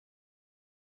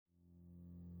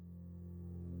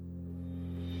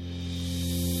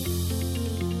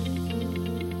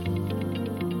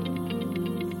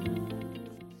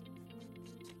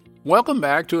Welcome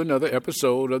back to another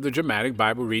episode of the Dramatic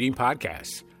Bible Reading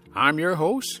Podcast. I'm your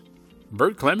host,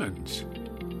 Bert Clemens.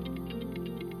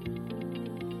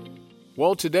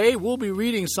 Well, today we'll be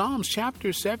reading Psalms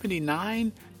chapter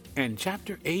 79 and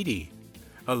chapter 80,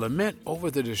 a lament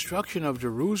over the destruction of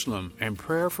Jerusalem and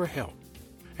prayer for help.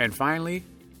 And finally,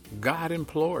 God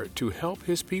implored to help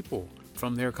his people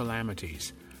from their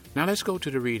calamities. Now let's go to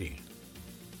the reading.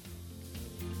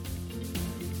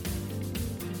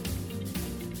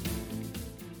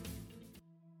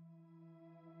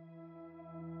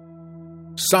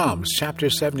 Psalms chapter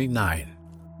 79,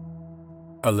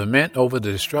 a lament over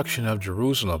the destruction of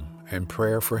Jerusalem and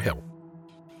prayer for help.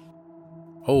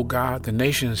 O God, the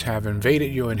nations have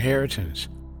invaded your inheritance.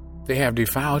 They have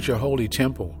defiled your holy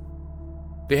temple.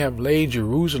 They have laid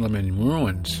Jerusalem in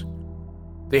ruins.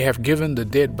 They have given the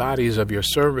dead bodies of your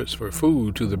servants for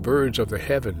food to the birds of the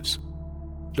heavens,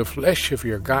 the flesh of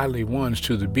your godly ones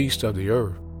to the beasts of the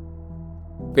earth.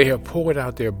 They have poured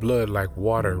out their blood like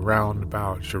water round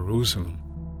about Jerusalem,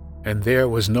 and there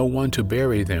was no one to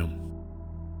bury them.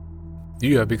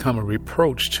 You have become a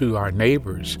reproach to our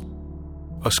neighbors,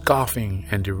 a scoffing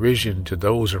and derision to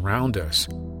those around us.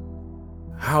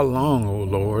 How long, O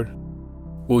Lord,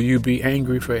 will you be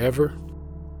angry forever?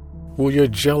 Will your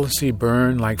jealousy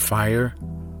burn like fire?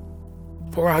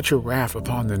 Pour out your wrath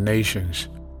upon the nations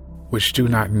which do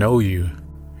not know you,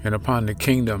 and upon the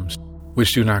kingdoms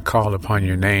which do not call upon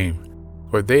your name,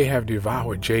 for they have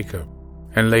devoured Jacob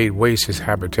and laid waste his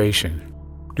habitation.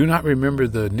 Do not remember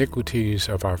the iniquities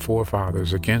of our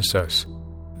forefathers against us.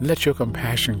 Let your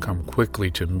compassion come quickly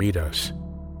to meet us,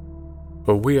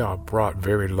 for we are brought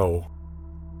very low.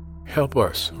 Help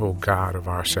us, O God of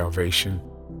our salvation,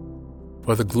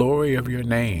 for the glory of your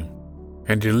name,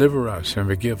 and deliver us and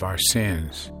forgive our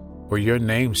sins, for your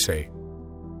name's sake.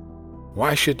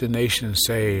 Why should the nations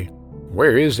say,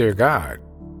 "Where is their God?"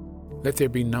 Let there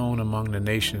be known among the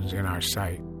nations in our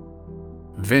sight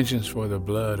vengeance for the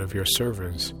blood of your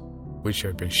servants which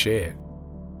have been shed.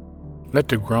 Let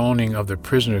the groaning of the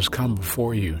prisoners come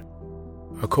before you.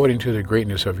 According to the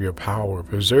greatness of your power,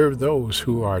 preserve those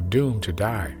who are doomed to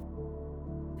die,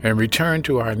 and return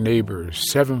to our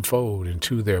neighbors sevenfold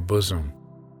into their bosom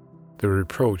the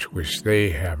reproach which they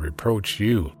have reproached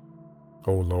you,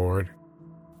 O Lord,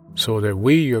 so that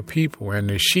we, your people, and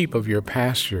the sheep of your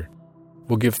pasture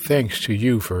will give thanks to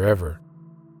you forever.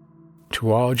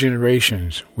 To all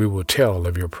generations we will tell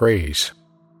of your praise.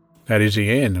 That is the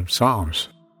end of Psalms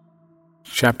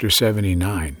chapter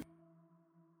 79.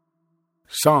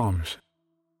 Psalms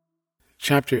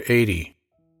chapter 80.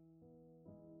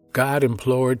 God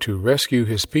implored to rescue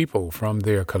his people from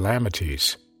their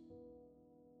calamities.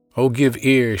 O give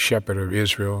ear, shepherd of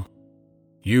Israel,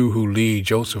 you who lead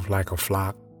Joseph like a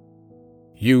flock,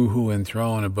 you who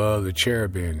enthroned above the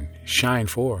cherubim, shine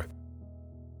forth.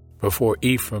 Before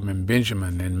Ephraim and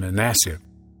Benjamin and Manasseh,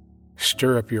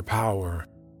 stir up your power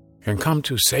and come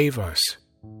to save us.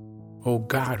 O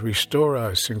God, restore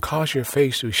us and cause your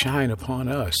face to shine upon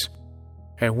us,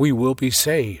 and we will be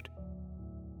saved.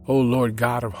 O Lord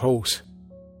God of hosts,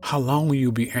 how long will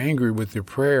you be angry with the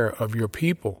prayer of your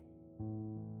people?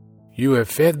 You have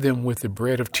fed them with the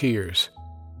bread of tears.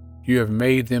 You have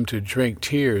made them to drink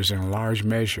tears in large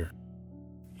measure.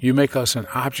 You make us an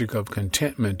object of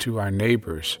contentment to our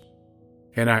neighbors,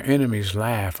 and our enemies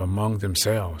laugh among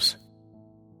themselves.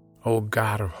 O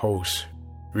God of hosts,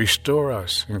 restore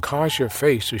us and cause your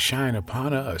face to shine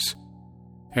upon us,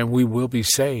 and we will be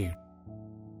saved.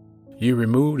 You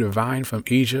removed the vine from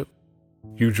Egypt.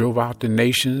 You drove out the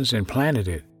nations and planted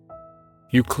it.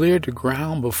 You cleared the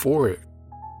ground before it,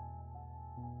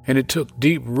 and it took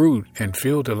deep root and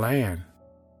filled the land.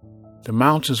 The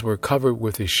mountains were covered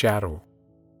with its shadow,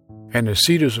 and the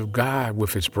cedars of God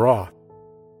with its broth.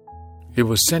 It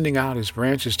was sending out its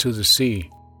branches to the sea,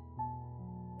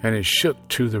 and it shook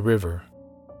to the river.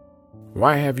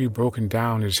 Why have you broken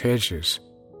down its hedges,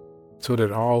 so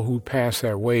that all who pass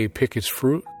that way pick its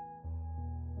fruit?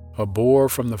 A boar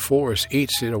from the forest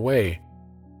eats it away,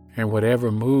 and whatever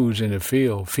moves in the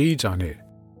field feeds on it.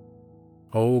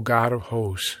 O God of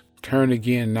hosts, turn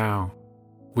again now,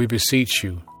 we beseech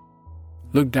you.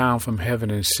 Look down from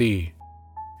heaven and see,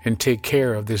 and take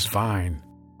care of this vine,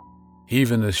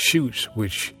 even the shoots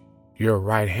which your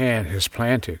right hand has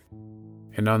planted,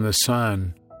 and on the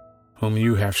Son whom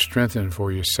you have strengthened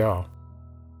for yourself.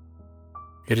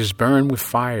 It is burned with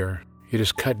fire, it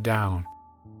is cut down.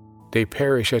 They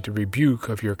perish at the rebuke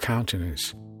of your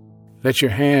countenance. Let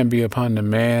your hand be upon the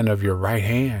man of your right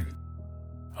hand,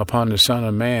 upon the Son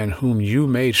of Man whom you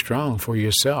made strong for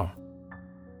yourself.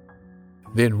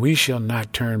 Then we shall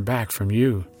not turn back from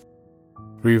you.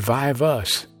 Revive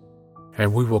us,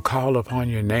 and we will call upon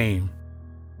your name,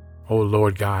 O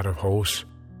Lord God of hosts.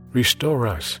 Restore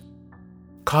us.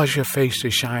 Cause your face to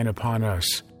shine upon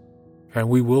us, and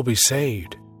we will be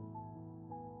saved.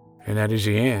 And that is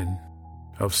the end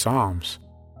of Psalms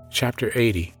chapter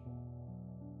 80.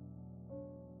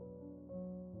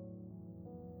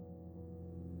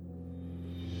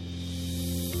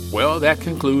 Well, that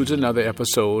concludes another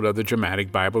episode of the Dramatic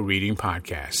Bible Reading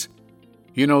Podcast.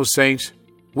 You know, saints,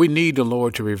 we need the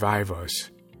Lord to revive us,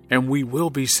 and we will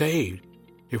be saved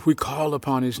if we call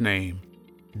upon His name.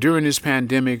 During this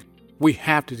pandemic, we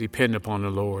have to depend upon the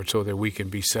Lord so that we can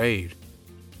be saved.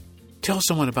 Tell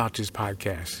someone about this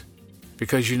podcast,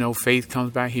 because you know faith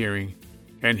comes by hearing,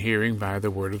 and hearing by the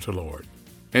word of the Lord.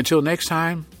 Until next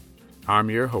time, I'm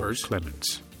your host,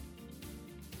 Clemens.